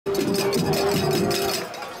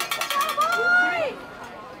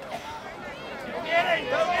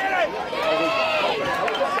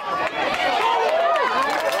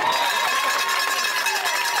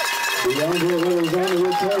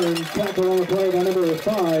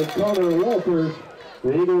5, Connor Walters.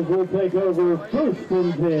 The Eagles will take over 1st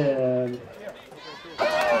and 10.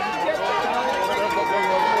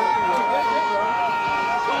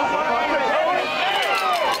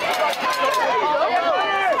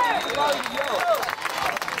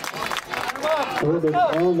 Corbett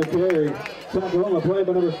on the carry. Tackle on the play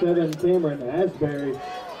by number 7, Cameron Asbury.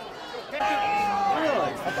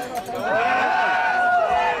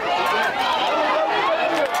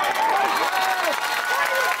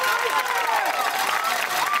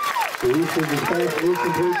 Easton dispatch is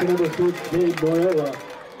complete to number 6, Gabe Borella.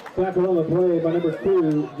 Tackle on the play by number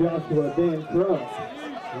 2, Joshua Dan Crump.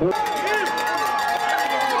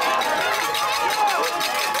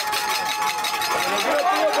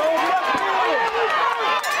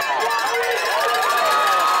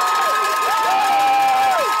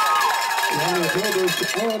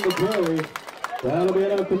 On the carry. That'll be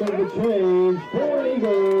enough to make the change for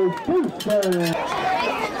Eagles. 1st down.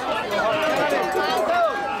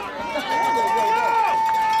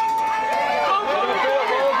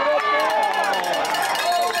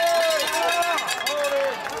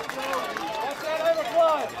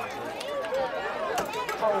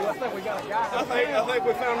 I think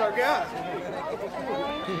we found our guy.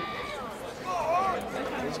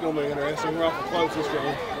 It's going to be interesting. We're awful close this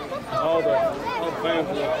game. All the fans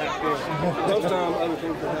are packed in. Most times other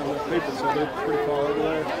teams don't have enough people, so they're pretty far over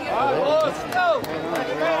there. Let's go!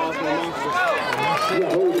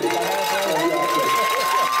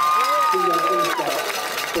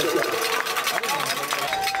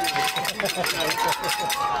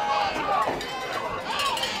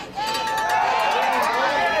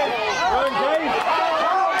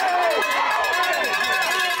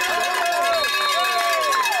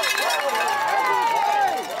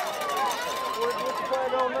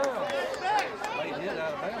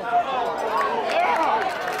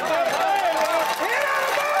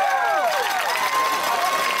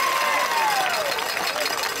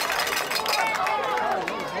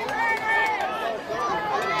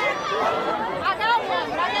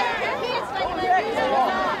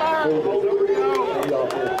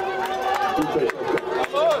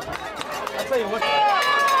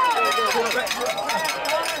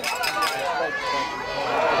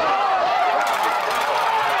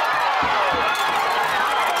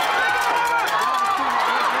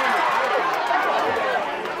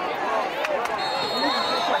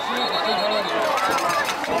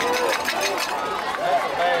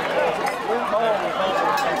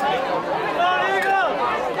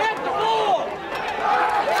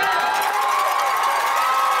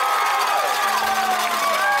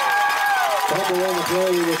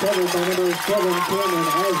 Recovered by number 7, Cameron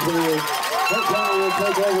Asbury. That time will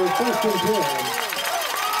take over 1st and 10.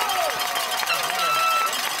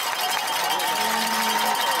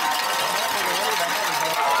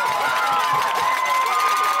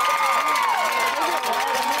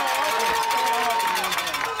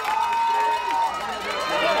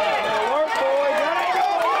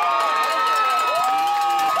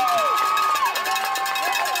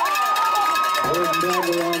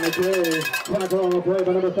 Tackle on the play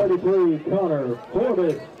by number 33, Connor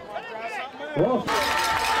Corbett. Well,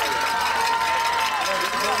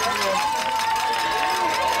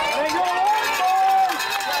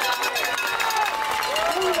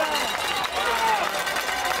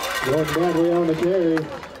 Jordan Bradley on the carry.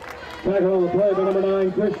 Tackle on the play by number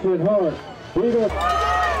 9, Christian Hart. Eagles.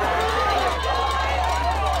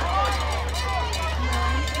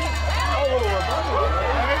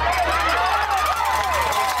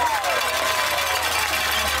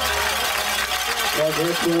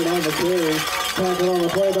 Westwood on the carry. Tackle on the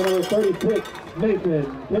play by number 36, Nathan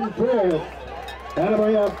Contreras. That'll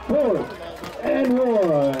be a 4th and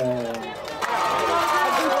 1.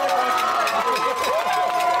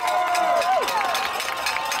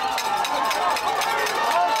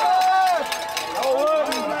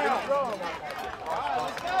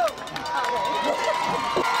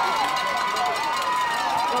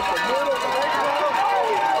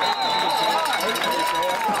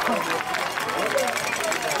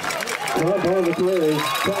 Trump on the carry.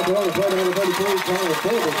 Tackle on the play by number 33, Connor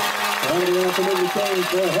Corbett. That'll be enough to make the change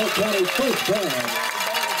for Hart County's 1st down.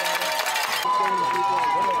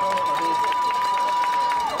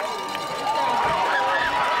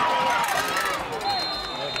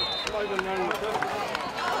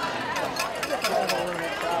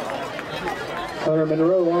 Hunter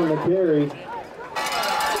Monroe on the carry.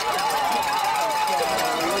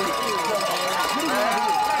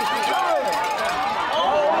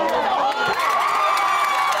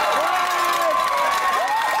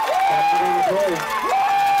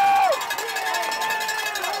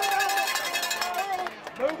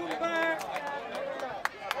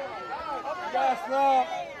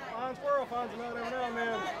 Fine squirrel finds a nut every now and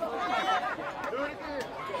then. Do it again.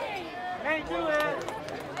 Can't do it.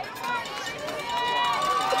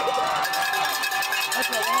 That's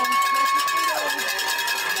a long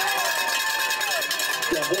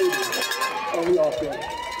Yeah, baby. Oh, we all feel it.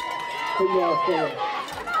 We all feel it.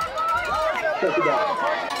 Check it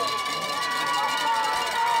out.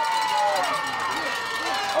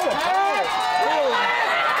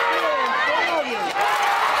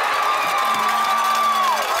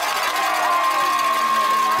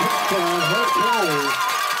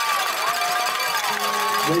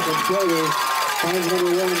 Jacob Schroeder finds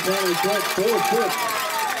number 1 penalty check, 4-6.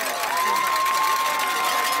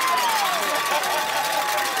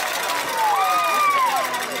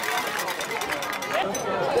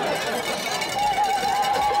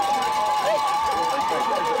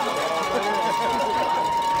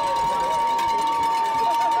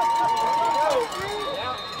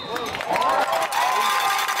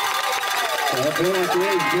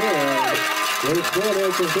 Late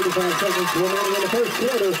quarter for 55 seconds remaining in the first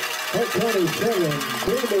quarter. Hart 27,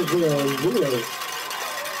 Campbellsville 0.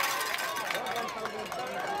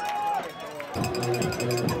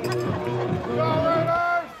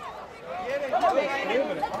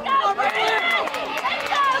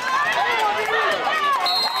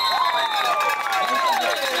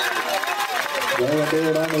 Well,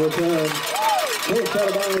 Beard on the return. First out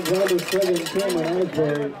of bounds, number 7, Cameron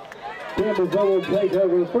Iceberg. Campbellsville will take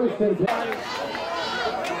over first and 10.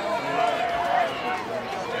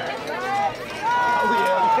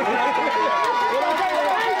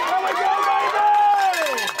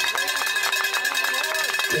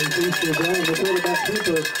 Easter Brown, the quarterback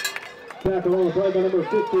keeper. Tackle on the play by number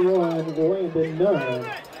 51, Landon Nunn.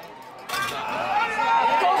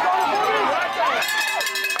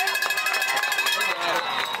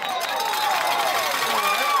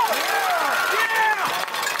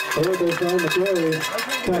 Further on the play.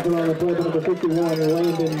 Tackle on the play by number 51,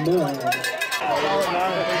 Landon Nunn.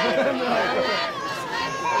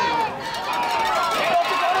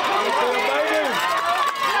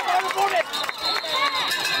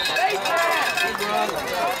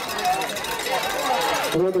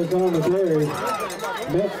 Further on the carry,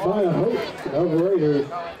 met by a host of Raiders.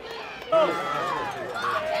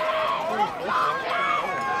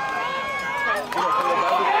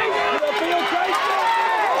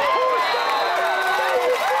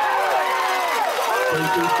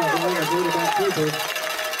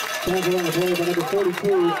 Tackle on the play by number 42,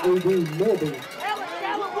 A.D. Milby.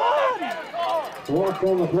 Walk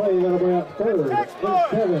on the play, that'll be out third and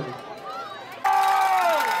 7.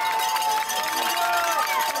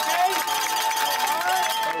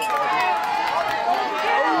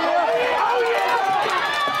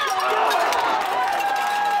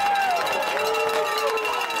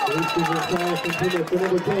 Continue for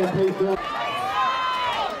number 10, pace up.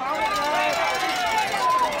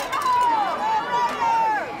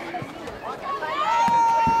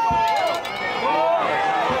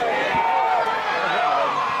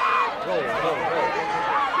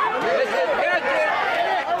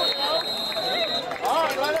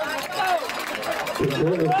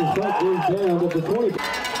 The shot is down at the 20.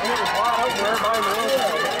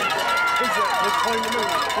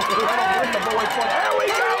 There we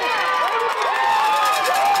go!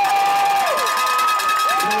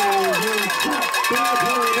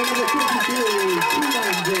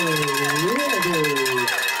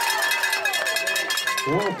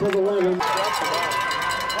 Off to the 11.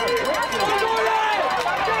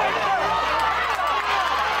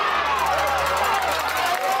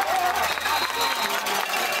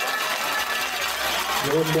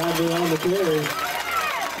 Going down beyond the carry.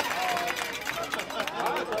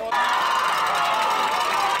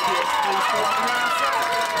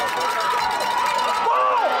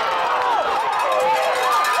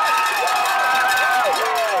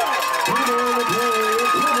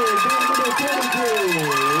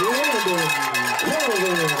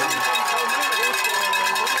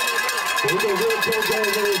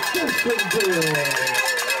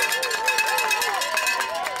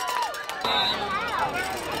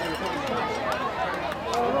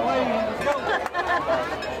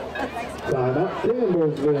 Timeout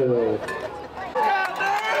Campbellsville.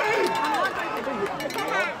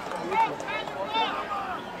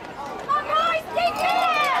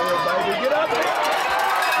 Everybody get up there.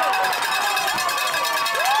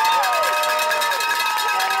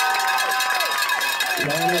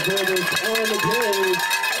 Line of Davis on the play.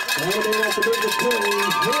 Rounding out the big play.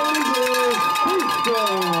 Here is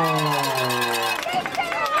Houston.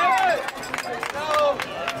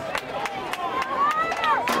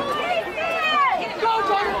 Go,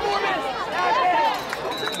 Jordan Foreman!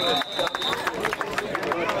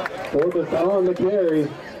 Forbes on the carry.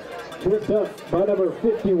 Tripped up by number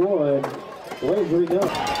 51. Landry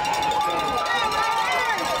up.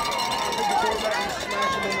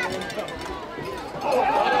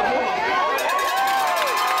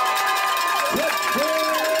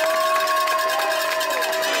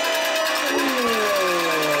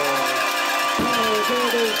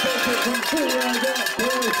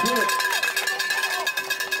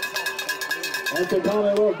 That's the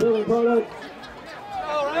Commonwealth building product.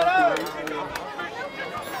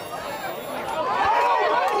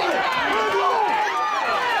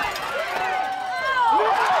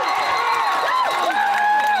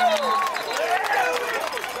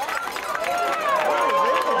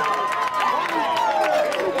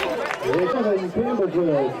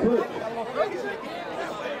 Campbellsville, quick.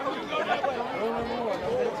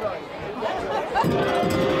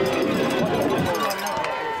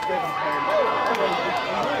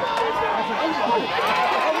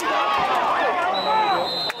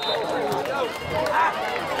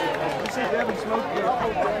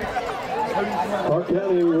 Hart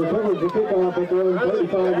County recovers the kickoff at their own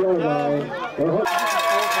 35-yard line.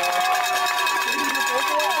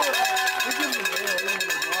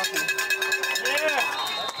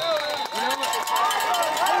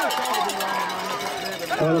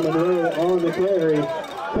 Monroe on the carry.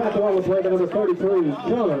 Tackle on the play by number 33,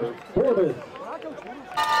 Connor Forbes.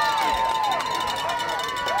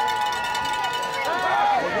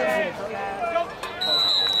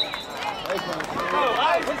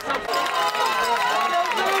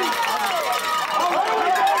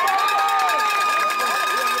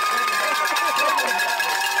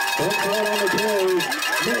 That's right on the carry.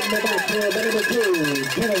 Net in the backfield by number 2,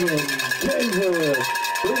 Kevin James.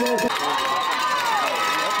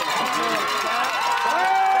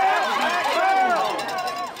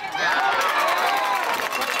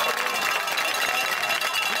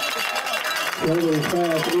 Taylor's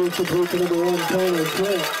pass is complete to number 1, Connor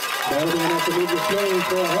Trent. That'll be enough to move the chains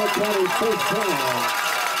for Hart County's first down.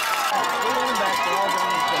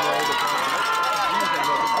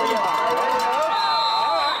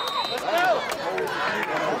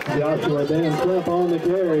 Joshua Dan Trump on the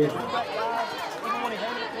carry.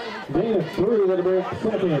 Gain of 3 with a break,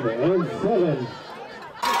 second and 7.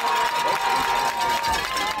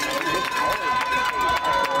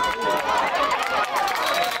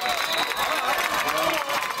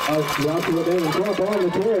 Joshua Dan Trump on the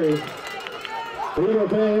carry. Eagle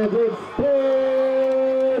fans, it's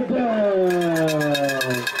 3rd down.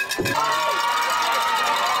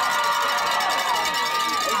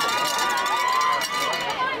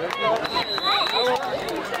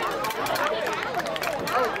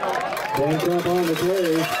 Dan Trump on the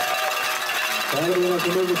carry. That'll be enough to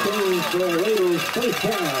move the chains for the Raiders' first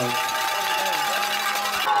down.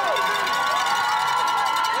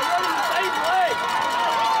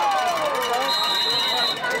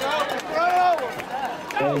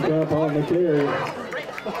 Dan Trump on the carry.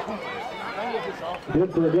 Good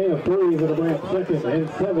for a gain of 3 with a break, second and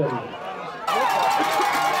 7.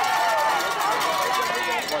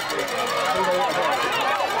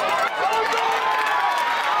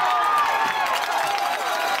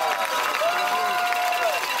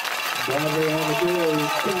 Bradley on the carry.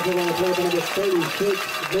 Tackle on the play by number 36,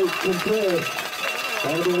 Nate Contreras.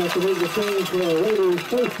 That'll be enough to move the chains for the Raiders'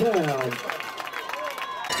 first down.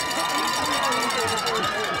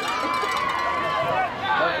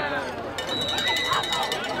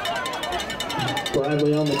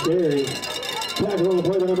 Bradley on the carry. Tackle on the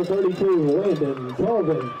play by number 32, Landon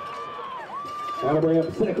Colvin. That'll bring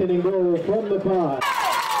up second and goal from the 5.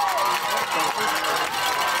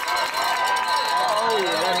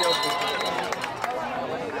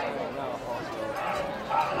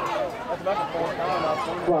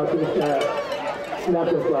 Fly to the side. Snap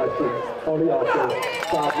your flag on the offense.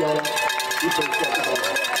 5 yards. You take second ball.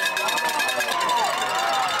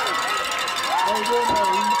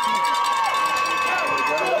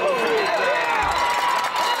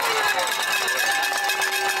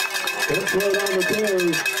 That's right on the carry.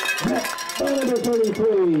 By number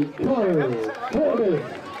 33, Connor Forbes.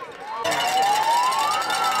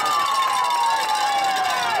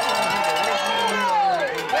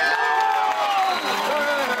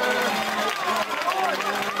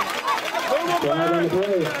 Drive on the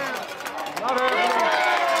play.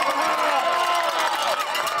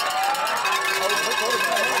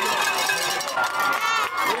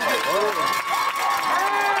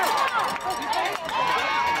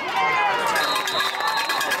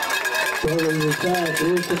 Shoulders pass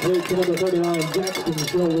is complete to number 39, Jackson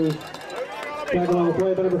Shoulders. Tackle on the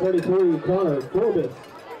play by number 33, Connor Forbes.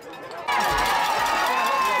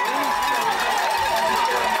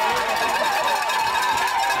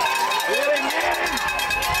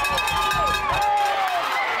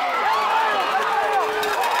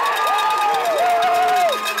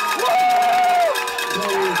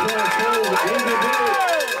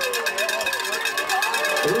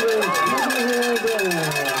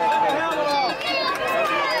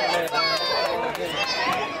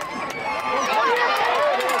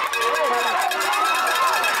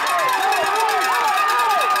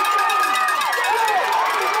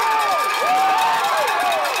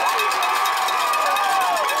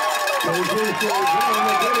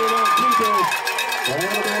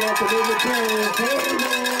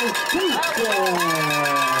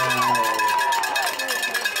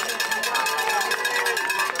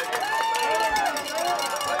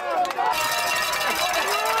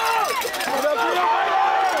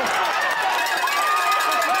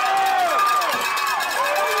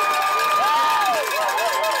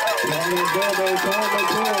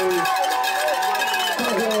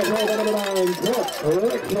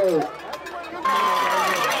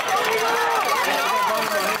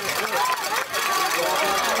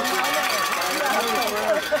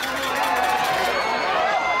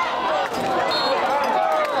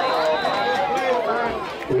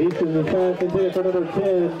 Reaches the pass intended for number 10,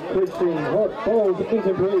 Christian Hart, falls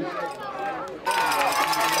incomplete.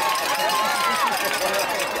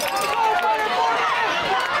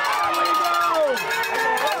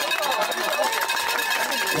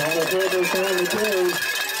 First on the carry.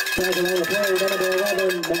 Tackle on the play, number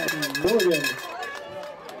 11, Matt Morgan.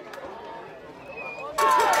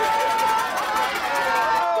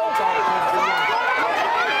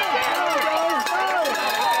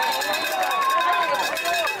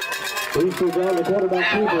 Reaches down the quarterback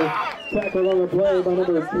keeper. Tackle on the play by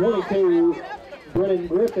number 22, Brennan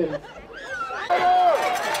Griffin.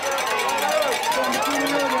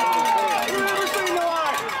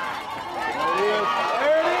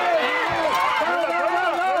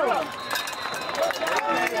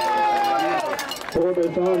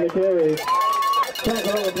 Forbes on the carry.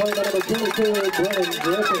 Tackle on the play by number 22, Brennan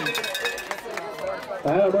Griffin.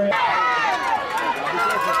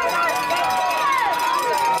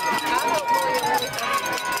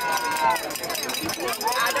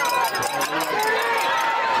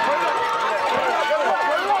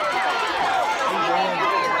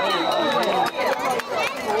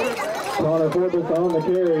 Connor Forbes on the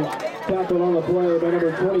carry. Tackle on the play by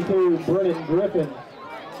number 22, Brennan Griffin.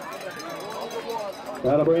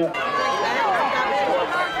 That'll bring it.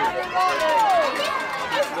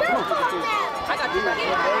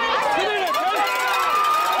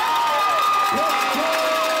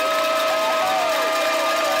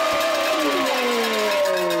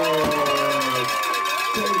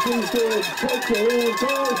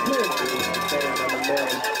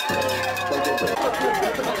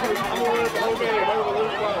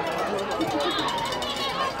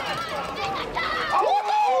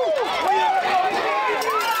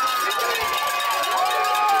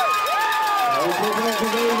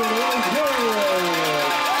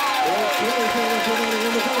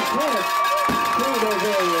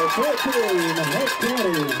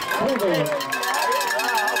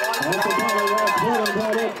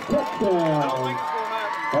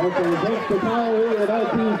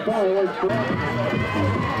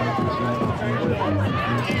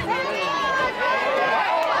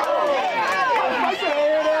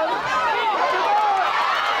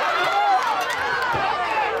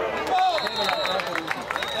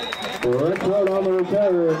 Redwood on the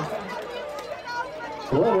return.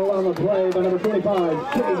 Level on the play by number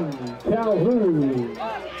 25, King Calhoun.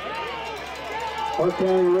 Hart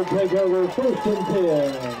County will take over 1st and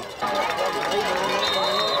 10.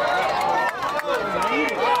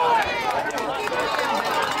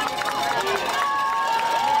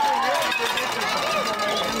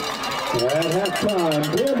 At halftime,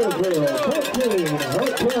 Campbellsville 14,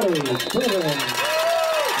 Hart County 7.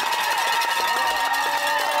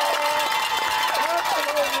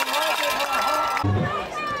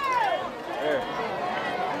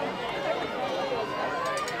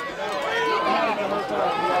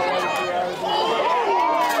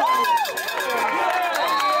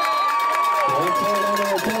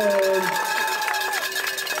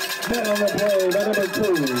 On the play by number 2,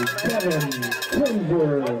 Kevin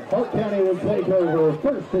Kinzer. Hart County will take over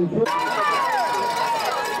 1st and 10.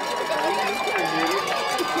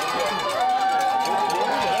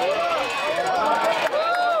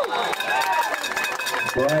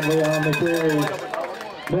 Bradley on the carry.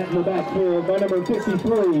 Met in the backfield by number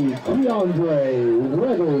 53, Keandre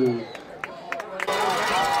Weathers.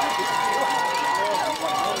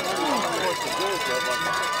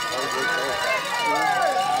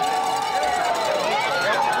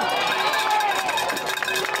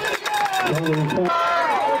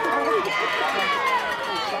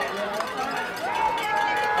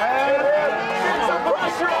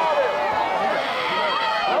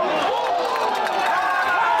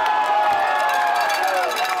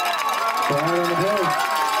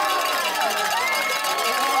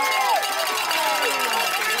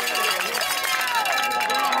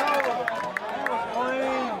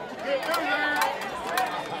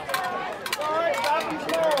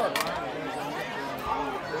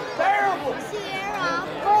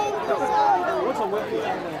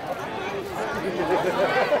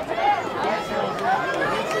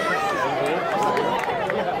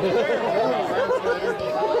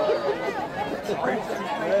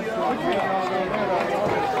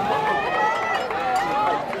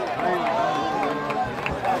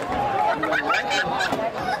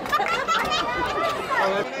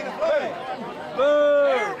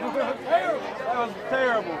 That was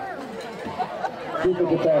terrible. Keep it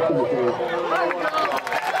back in the field.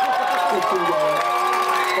 15 yards.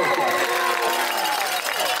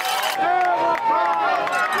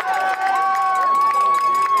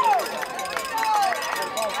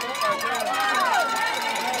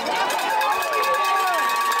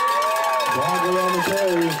 Bradley on the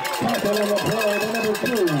carry. Tackle on the play to number 2,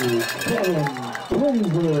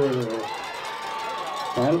 Campbellsville.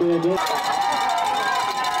 That'll be a good.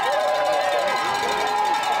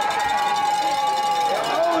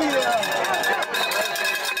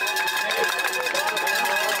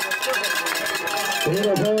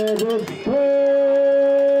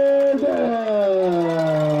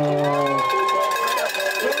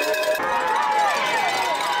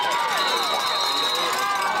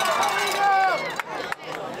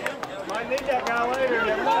 Might need that guy later.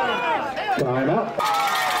 Time up.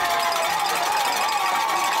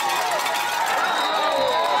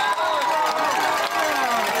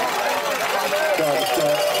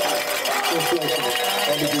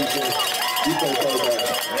 You play quarterback.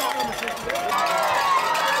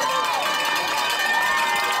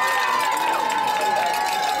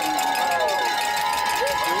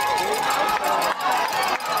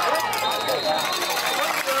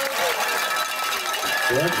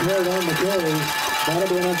 That's Hart on the carry. That'll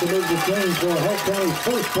be enough to move the chains for Hart County's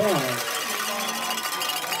first down.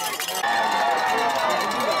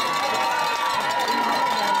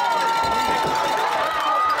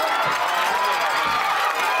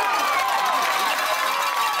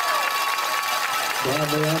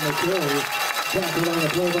 Bradley on the carry. Tackled on the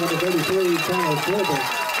play by number 33, Campbellsville.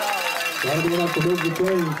 That'll be enough to move the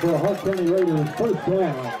chains for Hart County Raiders first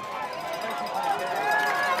down.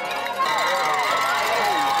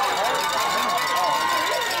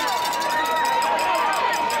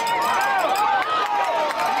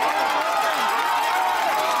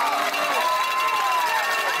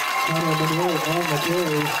 On the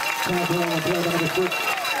carry, tackle on the play by number 6,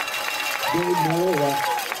 Gabe Moreira.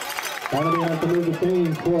 That'll be enough to move the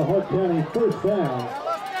chains for Hart County first down.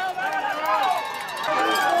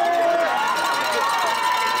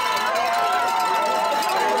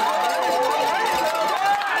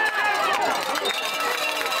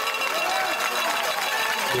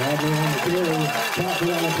 Bradley on the carry,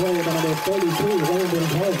 tackle on the play by number 32, Landon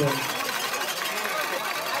Cousins.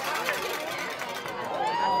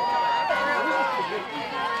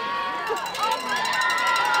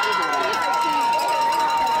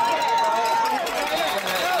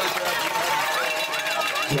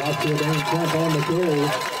 Joshua Dane Trump on the carry.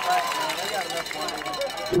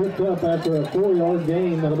 Tripped up after a 4-yard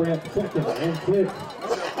gain. That'll bring up 2nd and 6.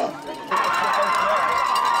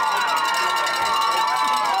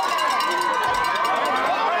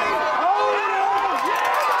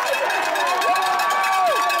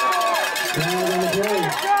 Down on the carry.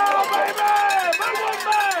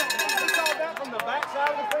 From the back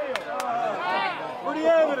side of the field. Pretty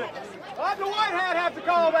evident. Why'd the white hat have to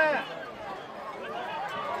call that?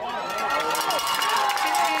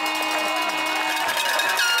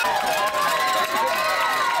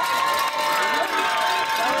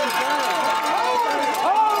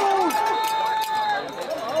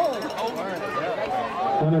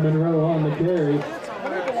 Monroe on the carry.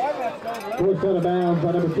 Forced out of bounds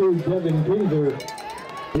by number 2, Devin Teaser.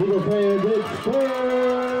 Eagle fans, it's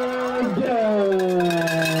third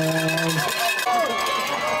down.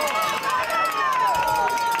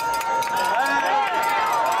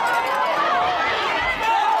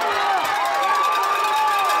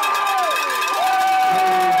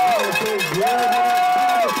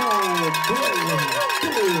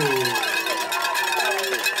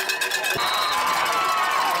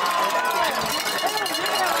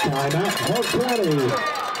 Timeout, Hart County.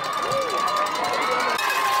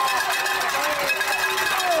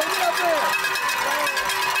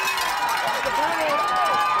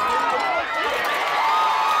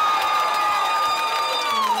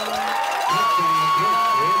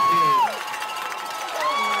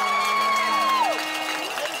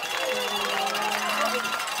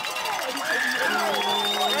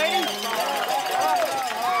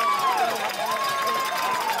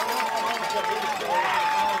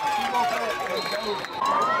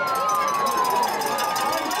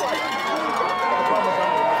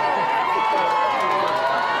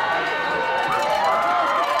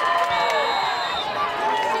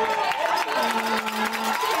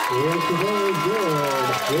 It's very good.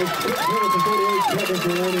 It's 6 minutes and 48 seconds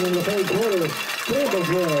remaining in the third quarter.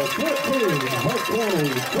 Campbellsville 14, Hart 20,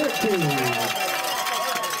 14.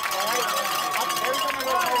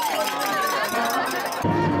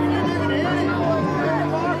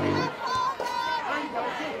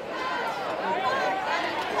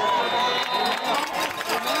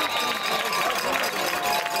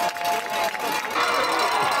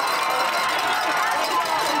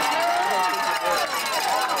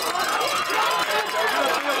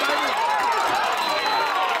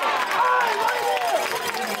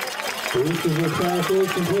 This is a pass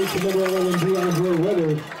complete to number 11, DeAndre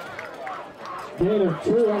Weathers. Gain of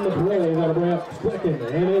 2 on the play. That'll bring up 2nd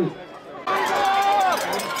and 8.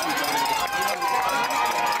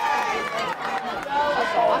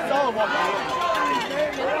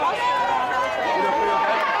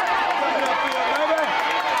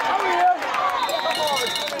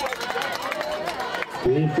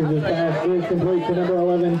 This is a pass complete to number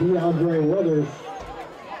 11, DeAndre Weathers.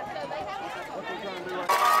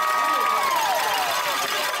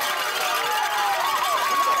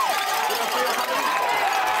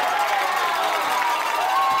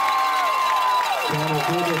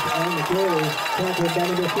 On the carry, tackled by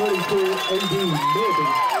number 42, A.D. Morgan.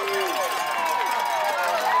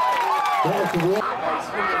 That's the one.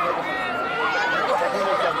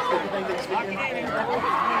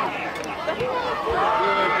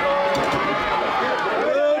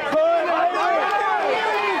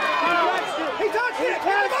 He touched it!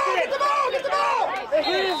 Get the ball! Get the ball! It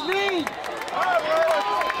hit his knee!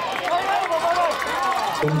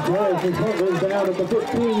 And Joyce recovers down at the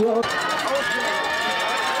 15-yard.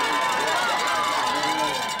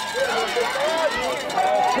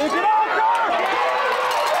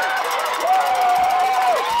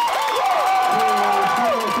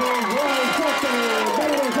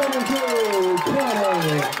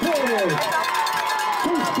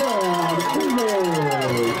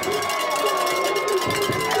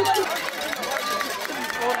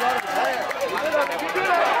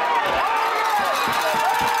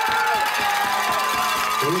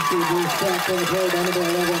 On the play by number 11,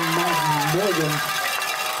 Morgan.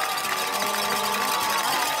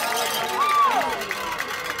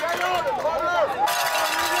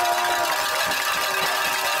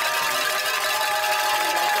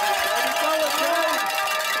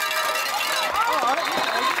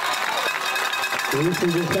 This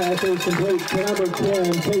is a pass complete to number 10,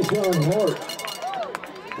 Hart.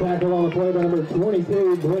 Tackle on the play by number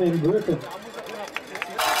 22, Glenn Griffin.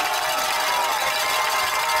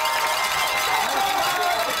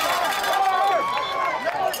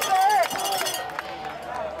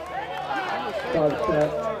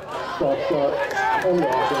 Stop start on the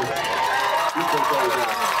offense. You can go again.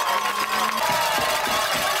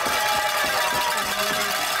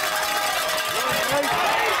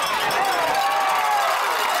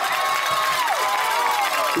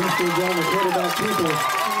 Houston's on the quarterback keeper.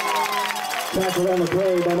 Tackled on the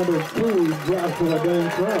play by number 2, Joshua Dan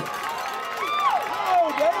Trump.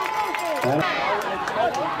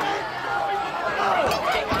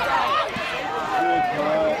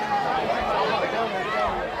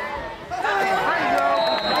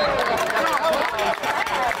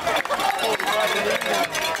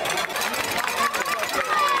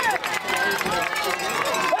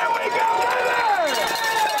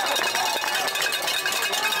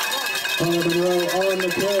 On the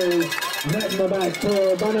carry, Magma back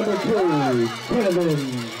for by number 2, Kevin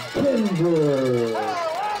Kinder.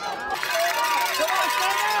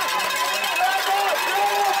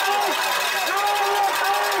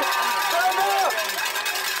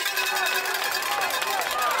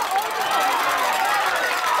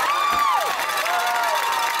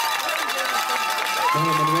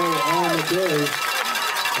 On the carry,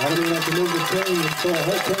 I don't even have to move the chain for a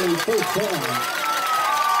Hart County first down.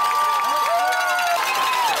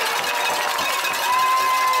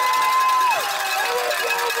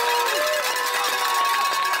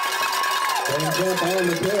 Jump on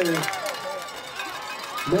the carry.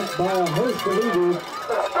 Met by a host of Eagles.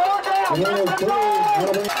 And now jump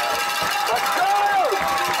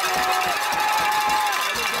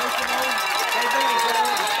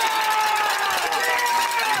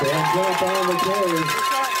on the carry.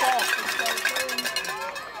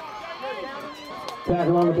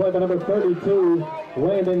 Tackle on the play by number 32,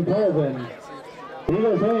 Landon Colvin.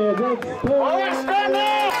 Eagles hands, it's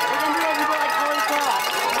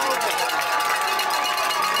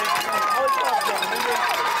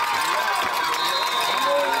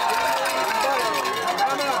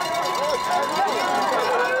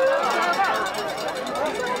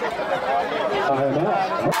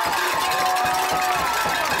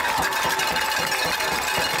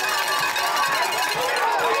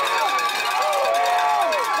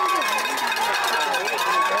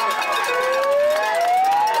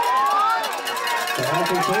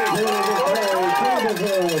Campbellsville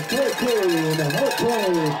 13, Hart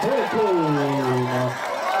 13.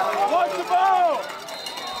 Watch the ball!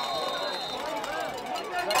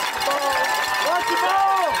 Watch the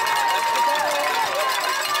ball!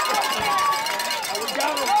 We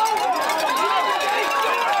got him!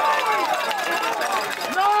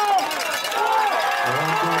 No!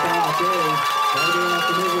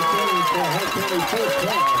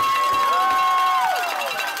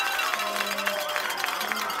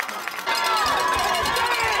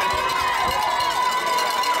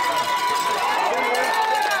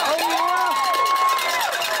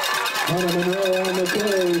 Monroe on the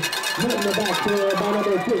carry, met in the backfield by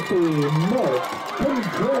number 50, Mark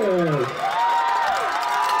Contreras.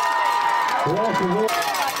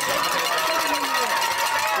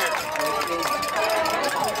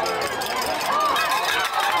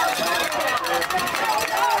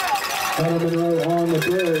 Monroe on the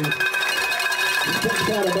carry, steps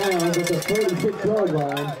out of bounds at the 46-yard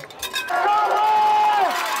line.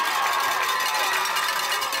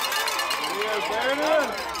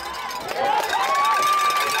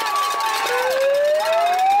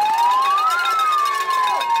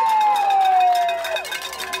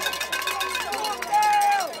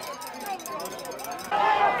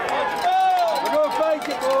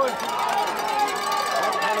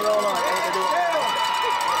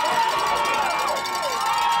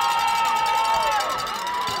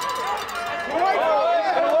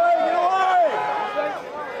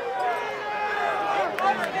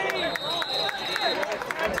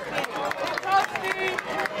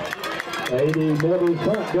 AD Morgan's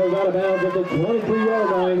punt goes out of bounds at the 23-yard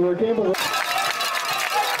line where Campbell.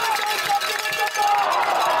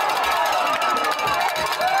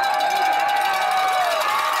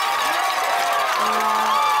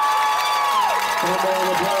 Campbell on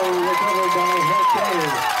the play, recovered by Hart.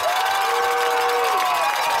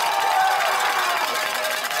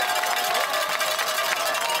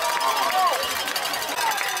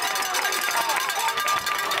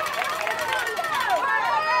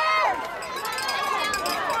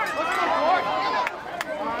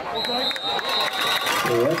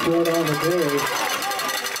 That's right on the carry.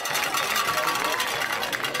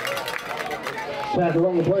 Tackle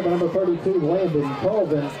on the play by number 32, Landon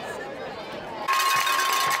Colvin.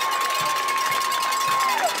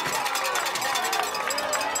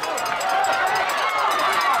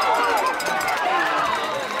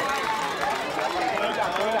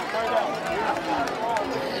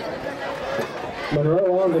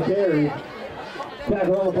 Monroe on the carry.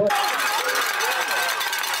 Tackle on the play.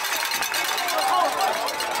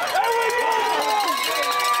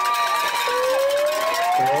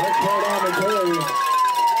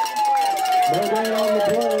 Morgan on the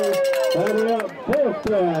play, batting up, fourth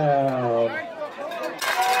down.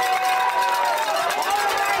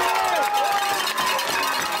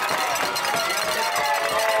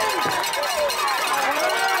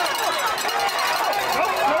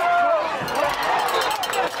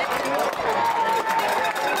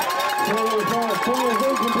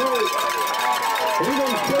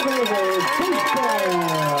 Eagles take over, first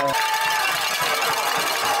down.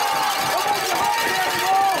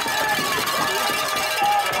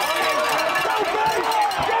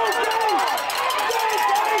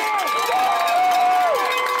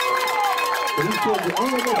 The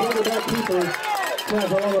only quarterback keeper.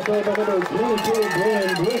 Tackle on the third by number 22, Glenn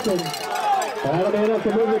Griffin. That'll be enough to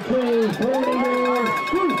move the chains. 30 yards,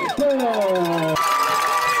 first down.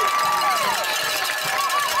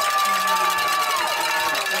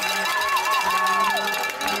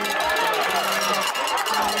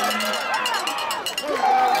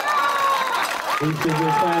 Each of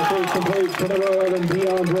this pass is complete to number 11,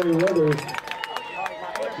 DeAndre Weathers.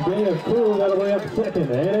 Dana Crew, that'll be up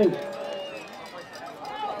second and 8.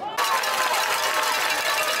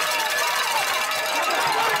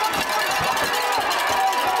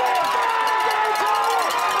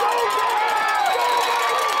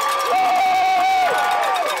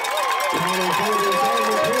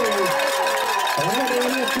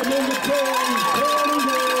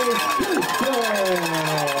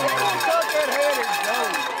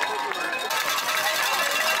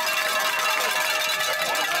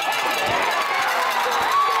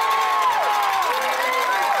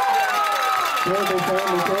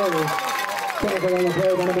 Tackle on the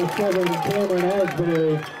play by number 7, Cameron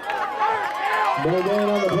Asbury. Morgan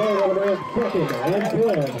on the play, that'll be up second and 10.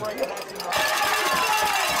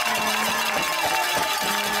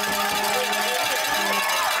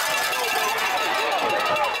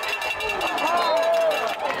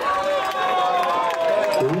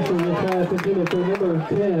 The use of this pass intended for number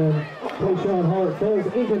 10, Tayshawn Hart, throws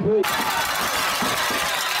incomplete.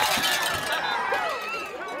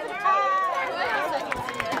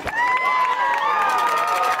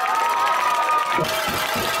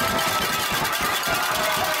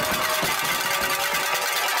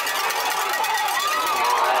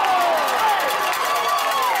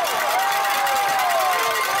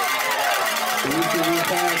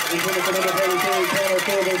 Intended for number 33,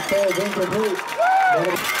 Campbellsville, falls incomplete.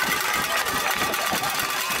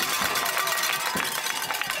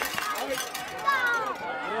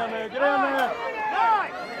 Get in there.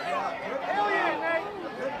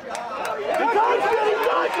 He touched it! He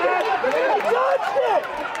touched it! He touched it!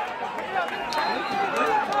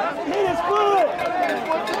 He is good!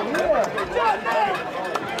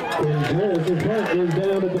 Harris's punt is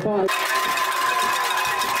down at the 5.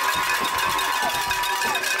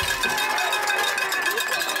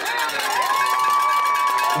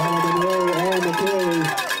 On the roll, on the carry.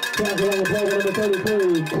 Tackle on the play, number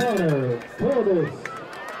 33, Connor Purvis.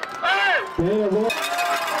 Gain of 1.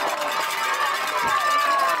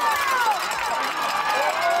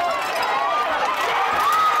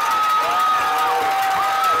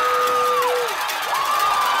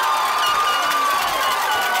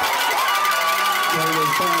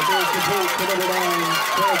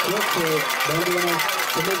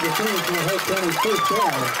 To make the change for Hart County's first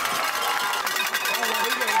down.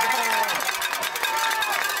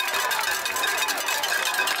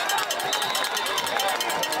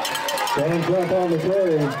 Stand drop on the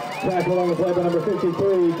play. Tackle on the play by number 53,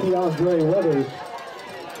 Keandre Weathers.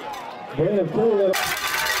 Gain of 2.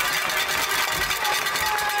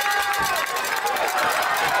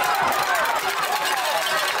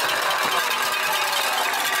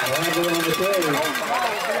 On the play.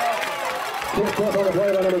 Kicked up on the play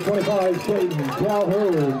by number 25, Slayton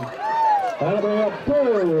Calhoun. That'll bring up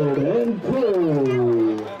 3rd and 2.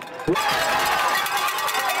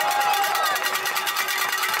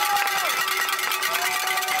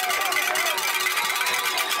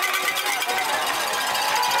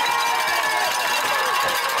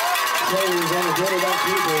 Slayton's on the quarterback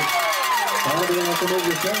keeper. That'll be enough to make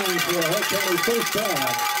the change for a Hart County first down.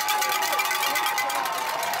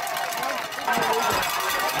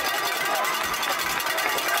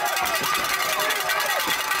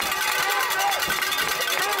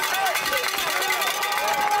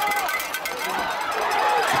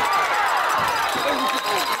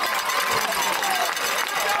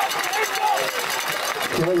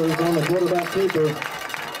 Taylor's on the quarterback keeper.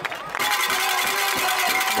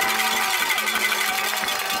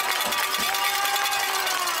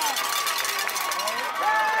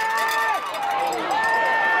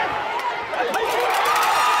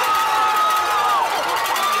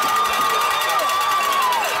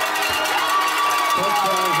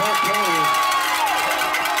 Touchdown, Hart County.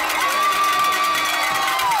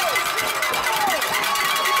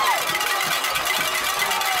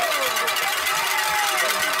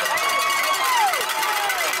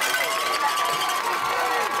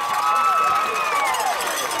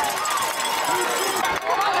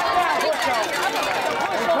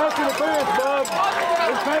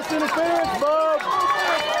 Pass interference, Bob.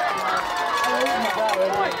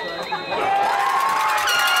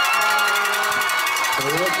 The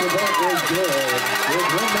rest of that was good. With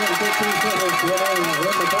 1 minute 15 seconds remaining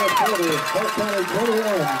in the fourth quarter, Hart County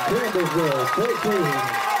 21, Campbellsville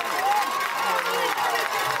 14.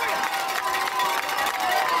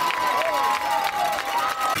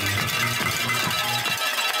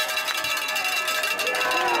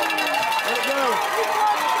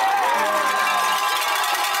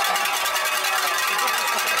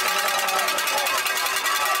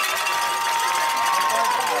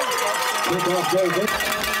 Kickoff goes in.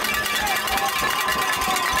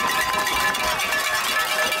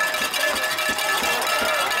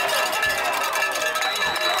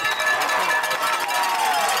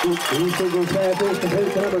 These single passes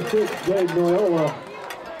complete to number 6, Greg Noyola.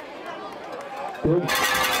 Good.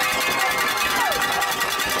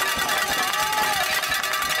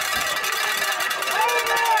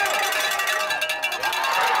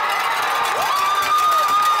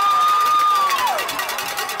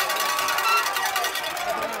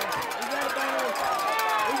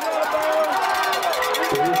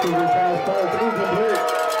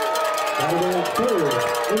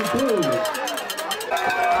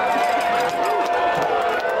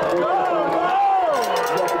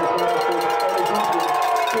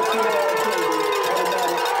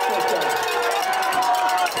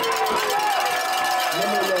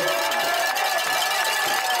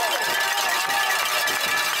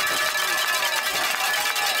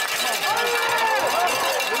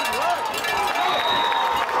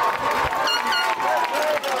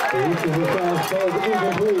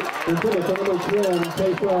 Incomplete. Intended for number 10,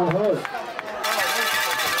 Tayshawn Hart.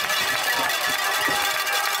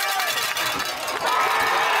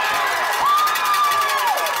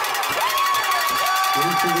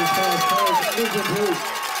 Incomplete.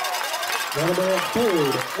 That'll be a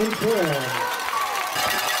 3rd and 10.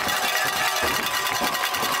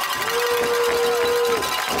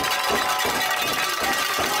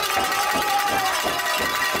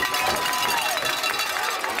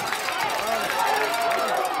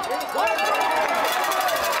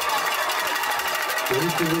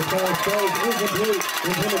 Easton's pass falls incomplete.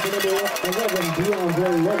 Intended for number 11,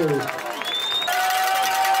 DeAndre Weathers.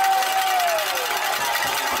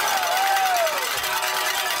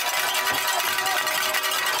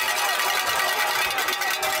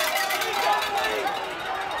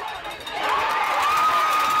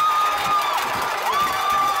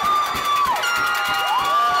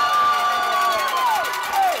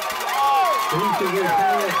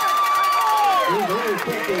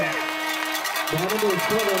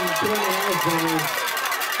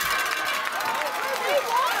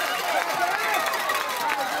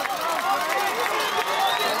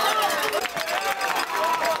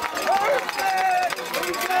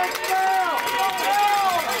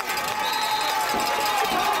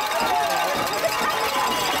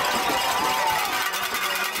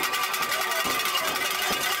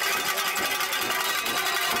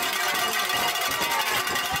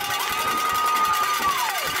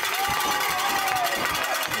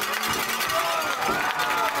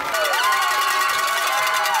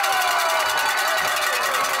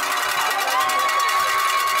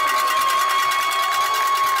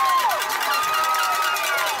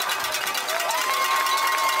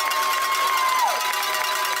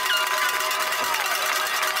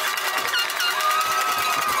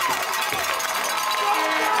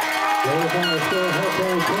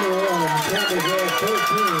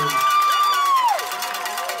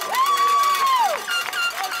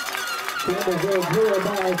 Campbellsville drew a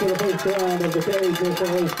bye to the first round of the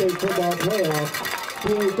KySports.TV State Football Playoffs.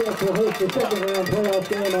 KySports will host the second round playoff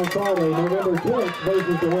game on Friday, November 10th,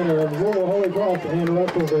 versus the winner of Rural Holy Cross and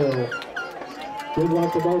Russellville. Good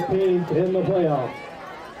luck to both teams in the playoffs.